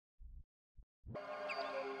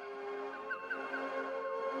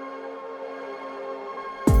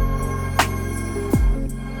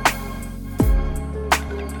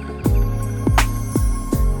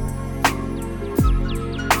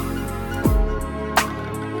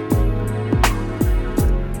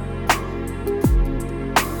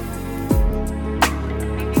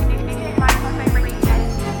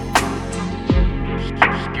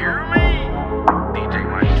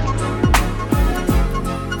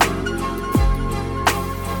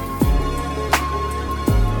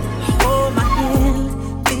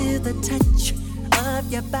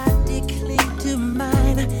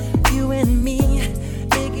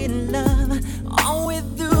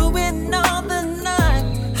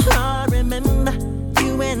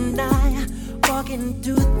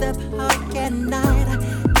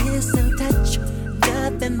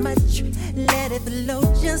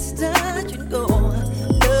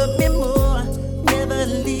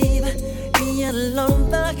settle on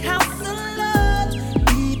the house of love.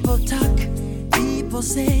 People talk, people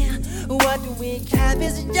say, what we have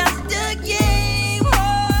is just a game. Oh,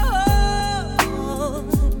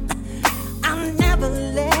 I'll never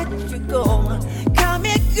let you go. Come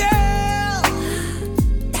here, girl.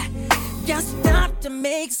 Just stop to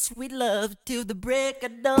make sweet love till the break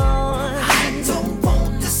of dawn. I don't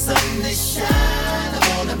want the sun to shine. I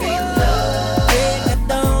wanna be loved. Break of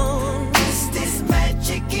dawn. Is this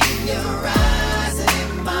magic in your eyes and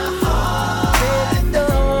in my heart? Break of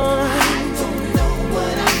dawn. I don't know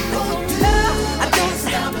what I'm gonna do. I don't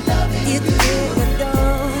stop loving you. Break of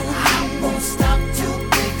dawn. I won't stop till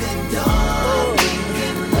break of dawn.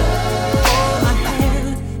 Making love. Hold my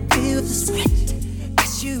hand, feel the sweat.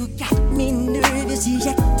 'Cause you got me nervous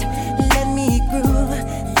yet. Let me groove,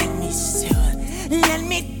 let me soothe, let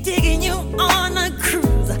me dig you on a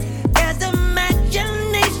cruise. There's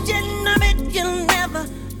imagination of it you've never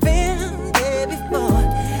been there before.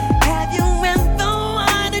 Have you ever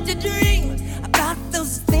wanted to dream about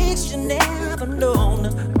those things you never known?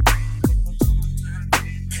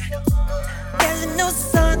 There's no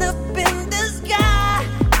sun up in the sky.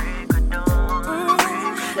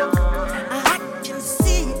 I can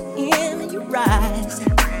see it in your eyes.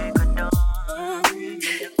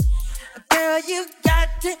 Girl, you got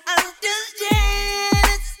to understand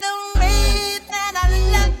it's the way that I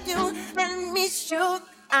love you. Let me show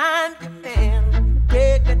I'm your man.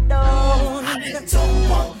 Break of dawn. I don't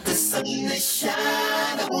want the sun to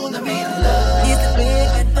shine. I wanna be loved. It's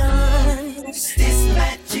break of dawn. It's this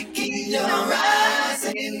magic in your eyes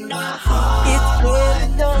and in my heart. It's break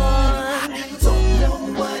of dawn. I don't know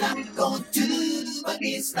what I'm gonna do, but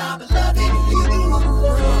can't stop loving you.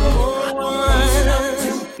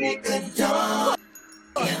 To break of dawn.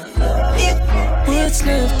 What's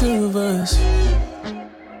left of us?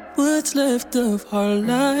 What's left of our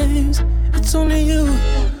lives? It's only you,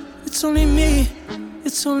 it's only me,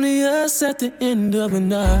 it's only us at the end of the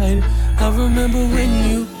night. I remember when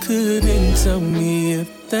you couldn't tell me a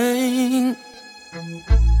thing.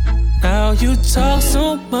 Now you talk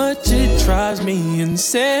so much it drives me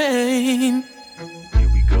insane.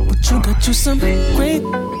 But you got you some great.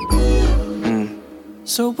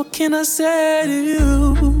 So what can I say to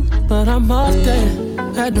you? But I'm off that,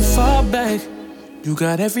 had to fall back. You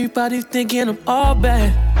got everybody thinking I'm all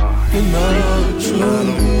bad. You know the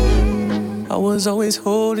truth. I was always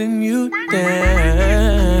holding you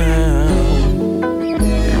down.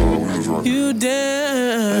 You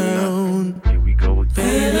down. Here we go again.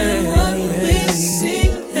 Baby, what we see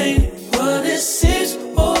ain't what it seems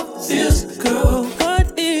for this girl.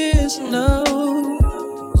 What is love?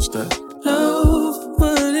 What's that? Love,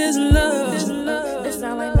 what is love? This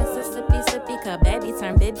sound like Mississippi sippy cup. Baby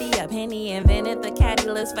turn Bibby up. Henny invented the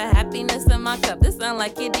catalyst for happiness in my cup. This sound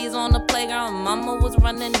like kiddies on the playground. Mama was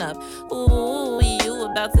running up. Ooh, you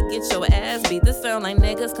about to get your ass beat. This sound like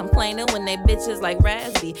niggas complaining when they bitches like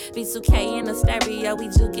Razzie. B2K in the stereo, we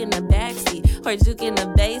juke in the backseat or juke in the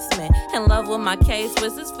basement. In love with my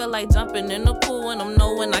K-Swiss. This feel like jumping in the pool and I'm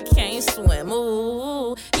knowing I can't swim.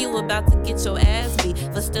 Ooh, you about to get your ass beat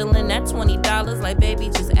for stealing that $20. Like baby,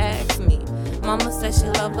 just ask me. Mama said she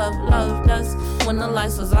loved us. When the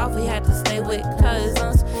lights was off, we had to stay with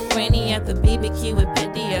cousins. Granny at the BBQ with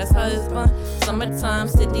Pitty as husband. Summertime,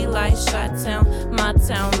 city lights, shot town, my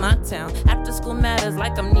town. After school matters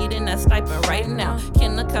like I'm needing that stipend right now.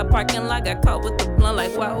 Kindergarten parking lot, got caught with the blunt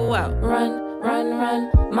like wow. Run.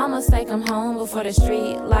 Mama say come home before the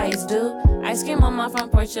street lights do. Ice cream on my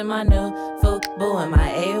front porch and my new Fubu and my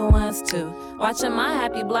A1s too. Watching my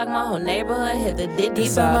happy block, my whole neighborhood hit the diddy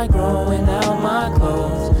It's all like growing out my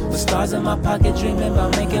clothes. With stars in my pocket, dreaming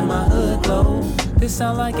about making my hood glow. This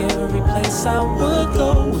sound like every place I would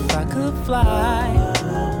go if I could fly.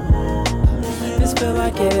 This feel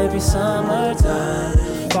like every summertime.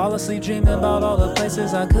 Fall asleep dreaming about all the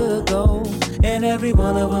places I could go. And every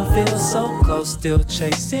one of them feels so close, still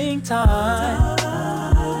chasing time.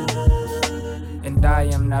 And I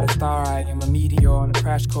am not a star, I am a meteor on a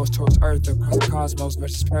crash course towards Earth, across the cosmos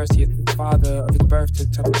versus Perseus, the father of his birth, to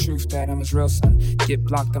tell the truth that I'm his real son. Get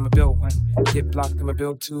blocked, I'ma build one. Get blocked, I'ma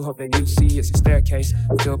build two. Hope that you see it's a staircase.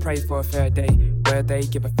 Still pray for a fair day, where they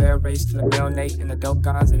give a fair race to the male Nate and the dope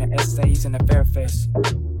guys and the essays and the fair face.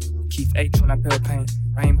 Keith H when I feel pain.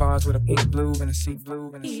 Rain bars with a pink blue and a sea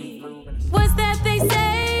blue and a sea blue. What's that they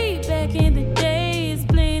say back in the days?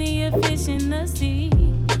 Plenty of fish in the sea.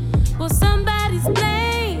 Well, somebody's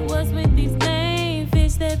blame was with these lame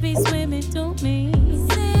fish that be swimming to me.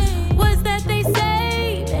 What's that they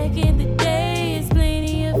say back in the days?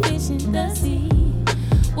 Plenty of fish in the sea.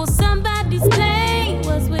 Well, somebody's blame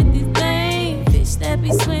was with these lame fish that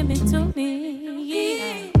be swimming to me.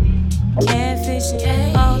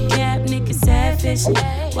 fishing. All cap niggas sad fishing.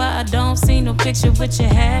 Why I don't see no picture with your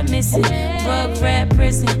hat missing. Rug rat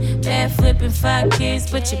prison, bad flipping 5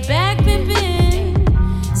 kids, but your back been bent.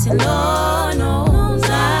 Say Lord knows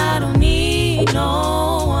I don't need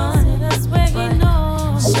no one, but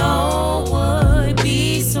sure would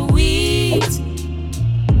be sweet.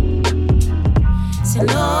 Say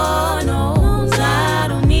Lord knows I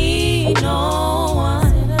don't need no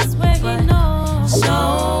one, but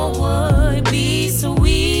sure would be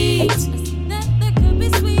sweet. That could be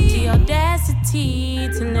sweet. The audacity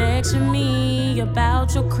to lecture me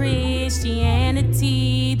about your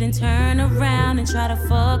Christianity, then turn around and try to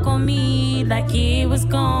fuck on me like it was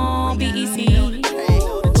gon' be easy.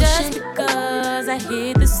 Just because I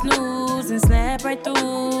hit the snooze and slept right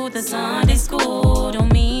through the Sunday school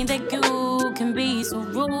don't mean that you can be so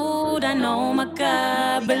rude. I know my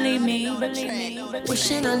God, believe me.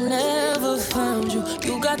 Wishing I never found you.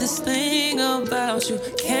 You got this thing about you,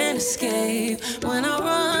 can't escape. When I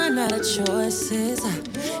run out of choices, I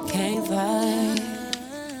can't fight.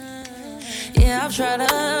 Yeah, I've tried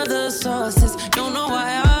other sources, don't know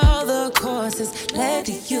why all the courses led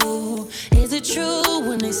to you. Is it true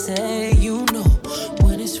when they say you know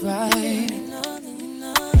when it's right?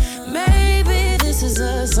 Maybe this is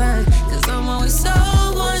a sign, cause I'm always so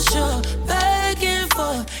unsure. Back and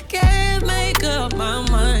forth, can't make up my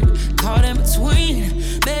mind. Caught in between,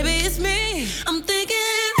 baby it's me. I'm thinking,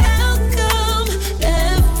 how come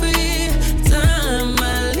every time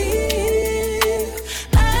I leave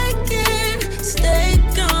I can't stay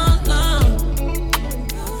gone long?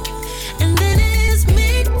 And then it's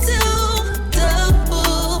me too,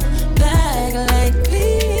 double back like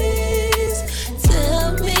please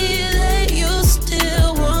tell me that you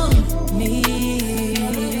still want me.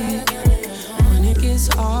 When it gets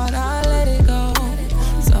hard, I let it go.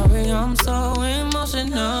 Sorry, I'm so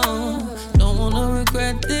emotional. Don't wanna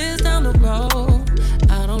regret this down the road.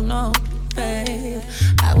 I don't know, babe.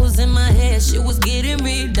 I was in my head, shit was getting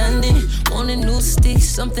redundant. Wanted new sticks,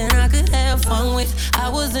 something I could have fun with. I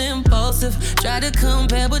was impulsive, tried to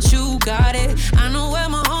compare, but you got it. I know where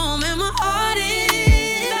my home and my heart is.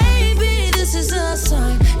 Baby, this is a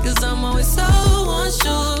sign, cause I'm always so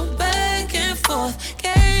unsure. Back and forth,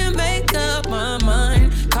 can't make up my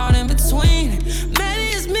mind. Caught in between,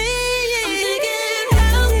 maybe it's me. I'm thinking,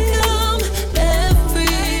 how come every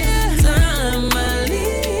time I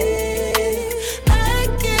leave I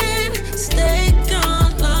can't stay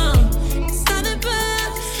gone long? It's not the bad,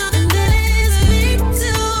 and then it's me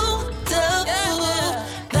too, double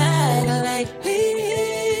back like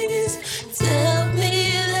please tell me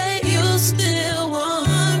that you still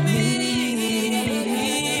want me.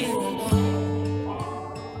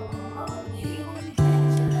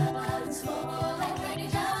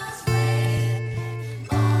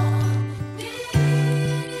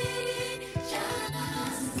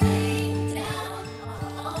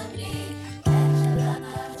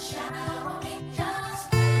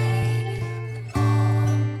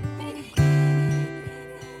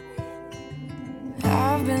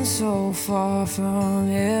 I've been so far from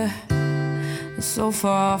here, so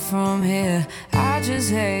far from here. I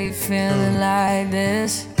just hate feeling like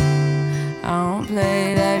this. I don't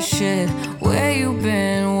play that shit. Where you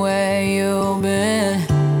been, where you been?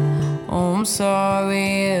 Oh, I'm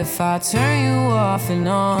sorry if I turn you off and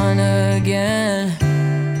on again.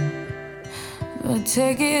 But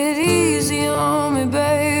take it easy on me,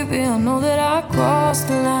 baby. I know that I crossed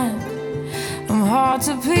the line. I'm hard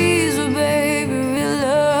to please, but baby, real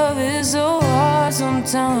love is so hard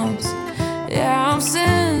sometimes. Yeah, I'm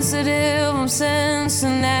sensitive, I'm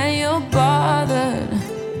sensing that you're bothered.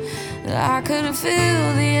 That I could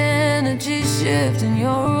feel the energy shift in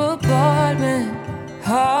your apartment.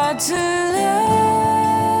 Hard to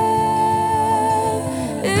love,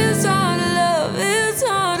 it's hard to love, it's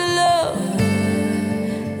hard to love.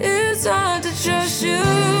 It's hard to trust you,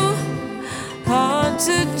 hard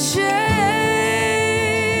to change.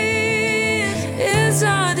 It's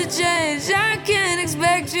hard to change, I can't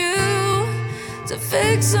expect you to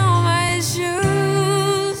fix all my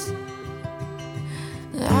issues.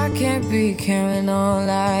 I can't be carrying on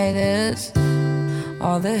like this.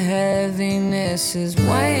 All the heaviness is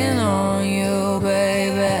weighing on you,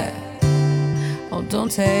 baby. Oh, don't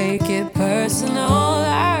take it personal.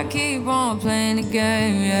 I keep on playing the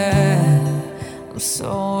game, yeah. I'm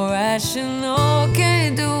so rational,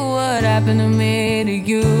 can't do what happened to me to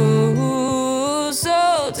you.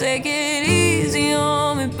 So take it easy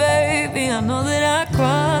on me, baby. I know that I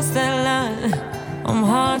crossed that line. I'm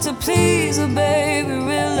hard to please, but baby,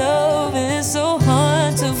 real love is so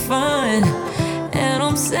hard to find. And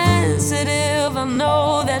I'm sensitive. I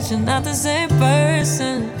know that you're not the same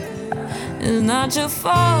person. It's not your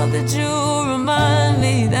fault that you remind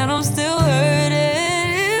me that I'm still hurting.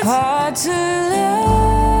 It's hard to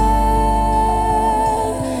love.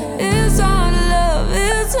 It's hard to love.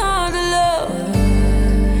 It's hard to love.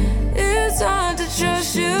 It's hard to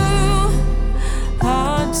trust you.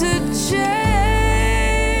 Hard to change.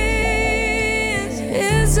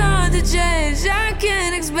 It's hard to change. I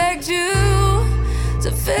can't expect you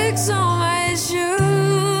to fix all my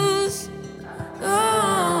issues.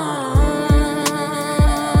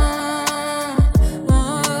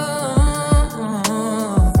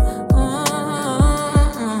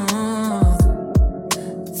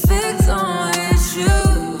 Fix all my issues.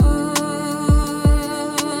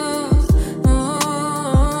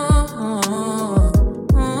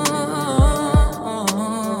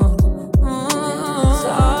 It's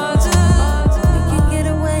hard to we can get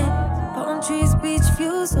away. Palm trees, beach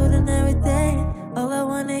views, ordinary day. All I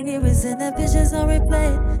wanna hear is in that pictures on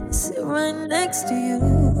replay. Sit right next to you.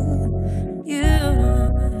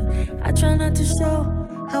 I try not to show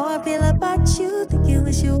how I feel about you. Think you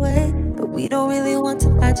wish you away, but we don't really want to.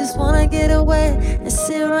 I just wanna get away and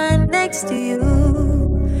sit right next to you.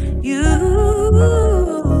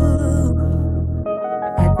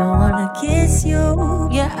 I don't wanna kiss you.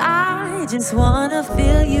 Yeah, I just wanna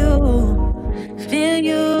feel you. Feel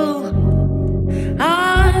you.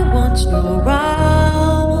 I want you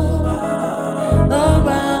around,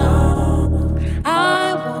 around.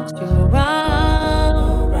 I want you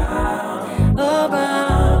around,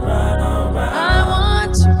 around. I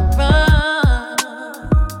want you around,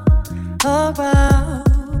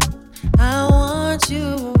 around. I want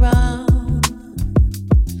you around,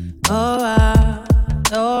 around,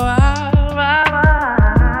 around.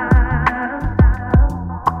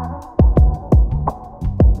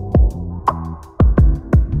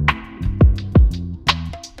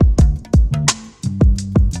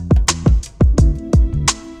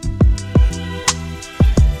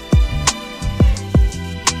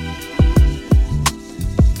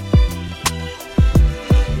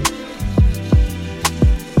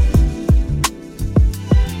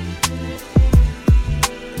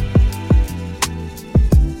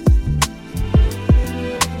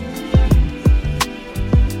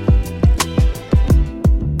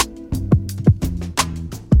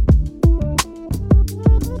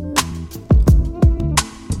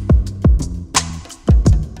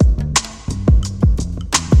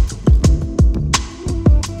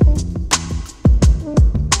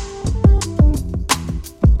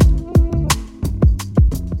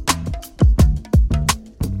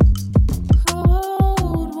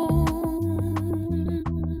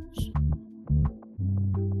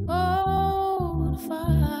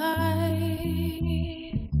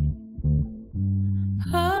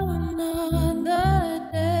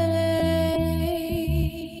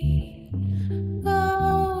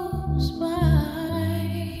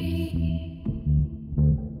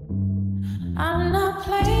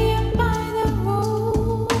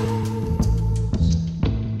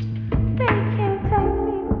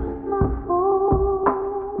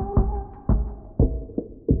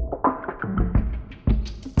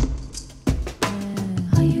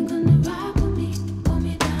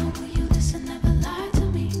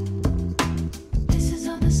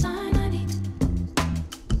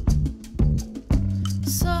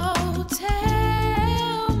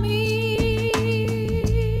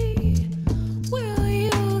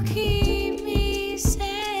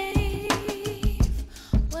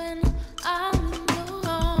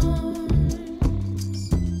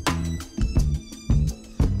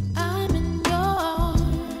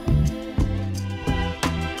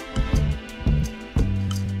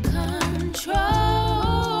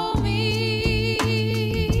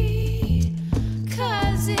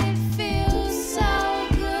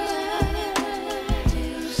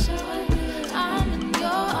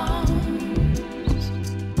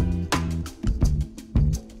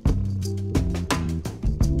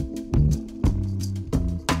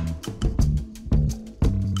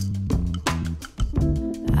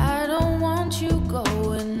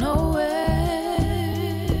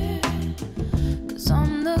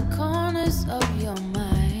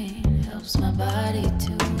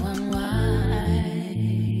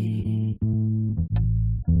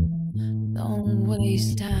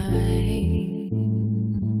 waste time.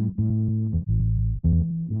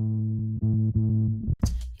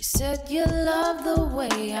 You said you love the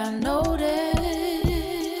way I noticed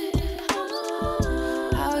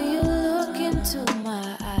how you look into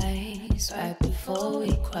my eyes right before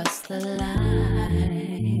we cross the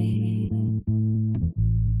line.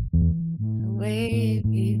 The way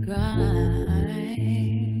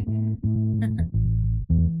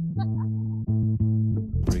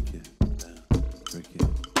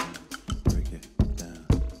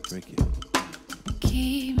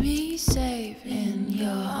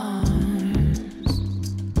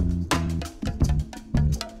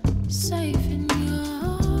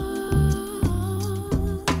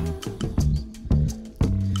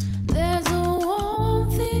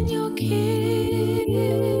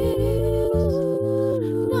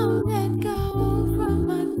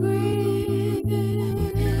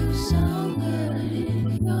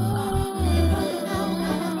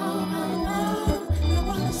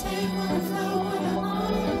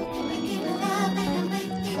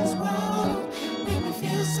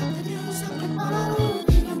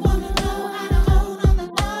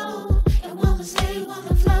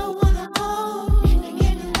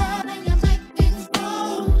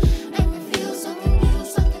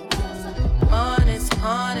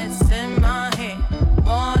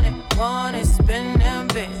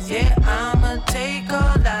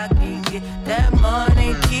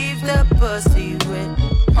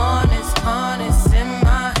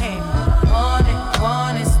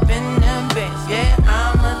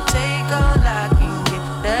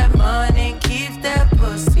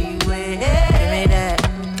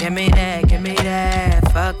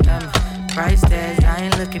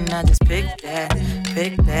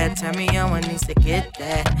Turn me on when needs to get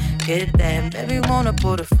that. Baby, wanna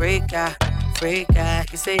pull the freak out.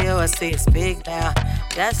 You say, yo, I say it's big now.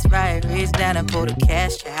 That's right, reach down and pull the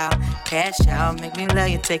cash out. Make me love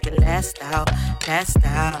you, take it last out.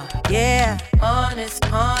 Yeah, honest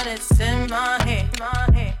in my head.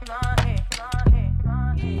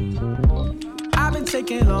 I've been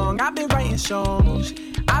taking long, I've been writing songs.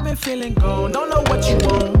 I've been feeling gone, don't know what you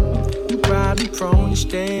want. You probably prone to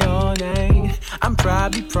stay all night. I'm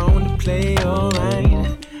probably prone to play all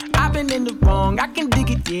right. I've been in the wrong, I can dig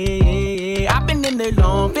it, yeah. I've been in the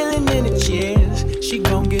long, feeling in the chairs. She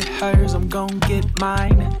gon' get hers, I'm gon' get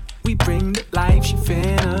mine. We bring the life, she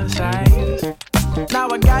fantasize. Now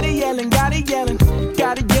I got it yelling till I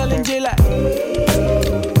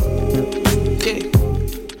yeah.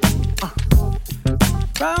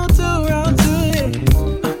 Round two, yeah.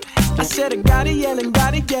 I said I got it yelling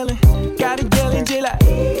till I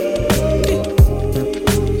yeah.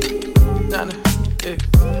 Nah, yeah.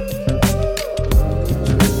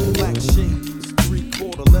 Black shades,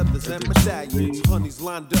 3/4 leathers and medallions. Honeys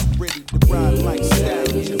lined up, ready to ride like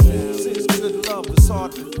stallions. Since good love is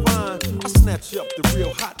hard to find, I snatch up the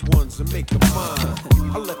real hot ones and make them mine.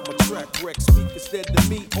 I let my track wreck speak instead of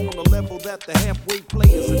me on a level that the halfway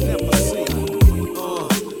players have never seen.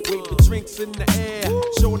 Wave the drinks in the air,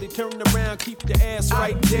 shorty turn around, keep your ass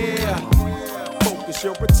right there. Focus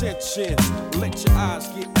your attention, let your eyes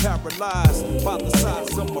get paralyzed by the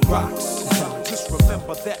size of my rocks. Just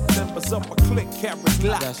remember that members of my clique carry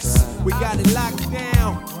locks. We got it locked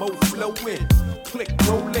down, mo flowing, click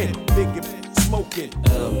rolling, big and smoking.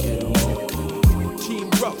 Team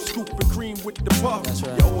rough, scooping cream with the puff.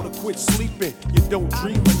 You oughta quit sleeping, you don't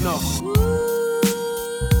dream enough.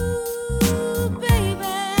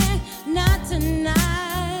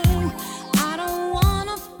 Tonight, I don't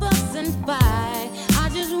wanna fuss and fight. I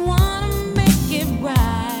just wanna make it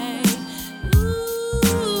right.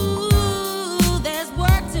 Ooh, there's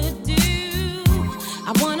work to do.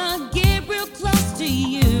 I wanna get real close to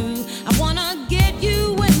you. I wanna get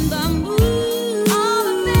you in the mood. All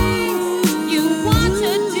the things you want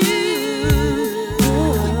to do.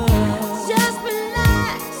 Just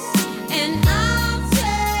relax and I'll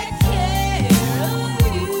take care of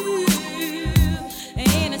you.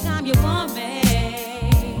 Anytime you want me,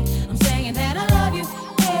 I'm saying that I love you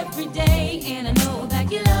every day, and I know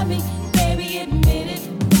that you love me, baby, admit it.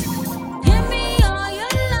 Give me all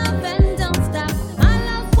your love and don't stop. I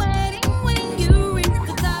love waiting when you reach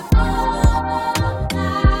the top. All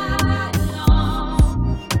night long.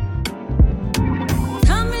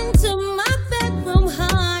 Come into my bedroom,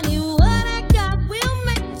 honey. What I got will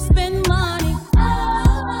make you spend money.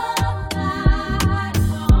 All night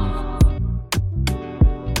long.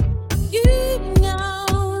 You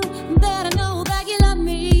know that you love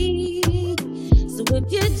me. So if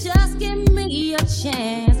you just give me a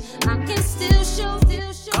chance, I can still show.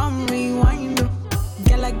 Come rewind, oh.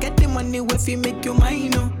 Girl, I get the money if you make you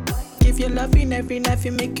mine, oh. Give you loving every night,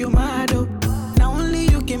 you make you mad, oh. Now only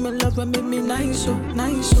you give me love and make me nice, oh.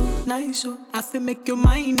 I feel make you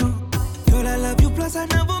mine, oh. Girl, I love you, plus I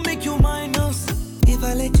never make you minus. If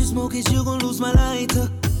I let you smoke it, you gon' lose my lighter.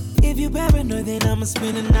 If you paranoid, then I'ma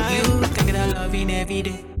spend the night. You can get a loving every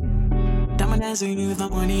day. Diamond dancing you for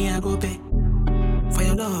money, I go pay. For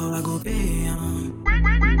your love, I go pay,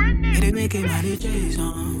 It make it my DJs,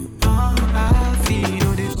 I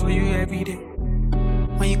feel this for you every day.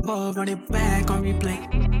 When you call, run it back on replay.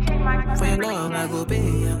 For your love, I go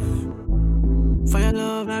pay, For your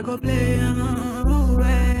love, I go play,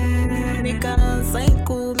 Make a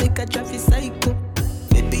psycho, make a traffic psycho.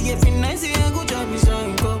 Baby, every night, say I go drive me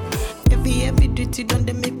psycho. Every duty done,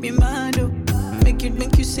 they make me mad, oh.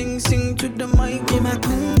 Make you sing to the mic. Be my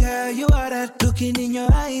queen, girl, you are that looking in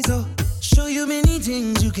your eyes, oh. Show you many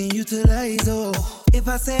things you can utilize, oh. If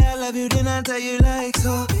I say I love you, then I tell you like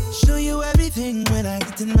so. Show you everything when I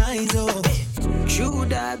get in my zone. True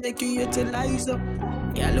that make you utilize, oh.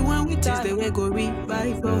 Yeah, the one we taste, the way go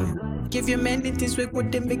revive, oh. Give you many things we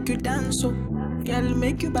could they make you dance, oh. Girl,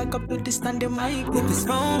 make you back up to the standing mic. If his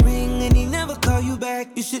phone ring and he never call you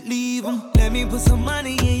back, you should leave him. Let me put some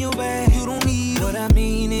money in your bag. You don't need him. What I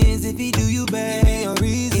mean is, if he do you bad, it ain't a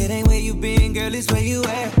reason. It ain't where you been, girl, it's where you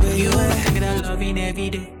at. Where you at? Take that loving every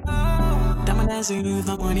day. Diamond dancing you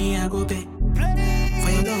for money, I go pay. For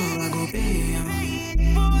your love, I go pay.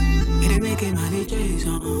 It make it my DJs,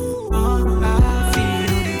 I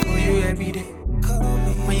feel it for you every day.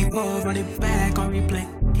 When you go, run it back on replay.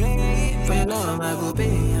 For your love, I go pay.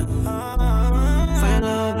 For your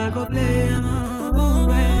love, I go play.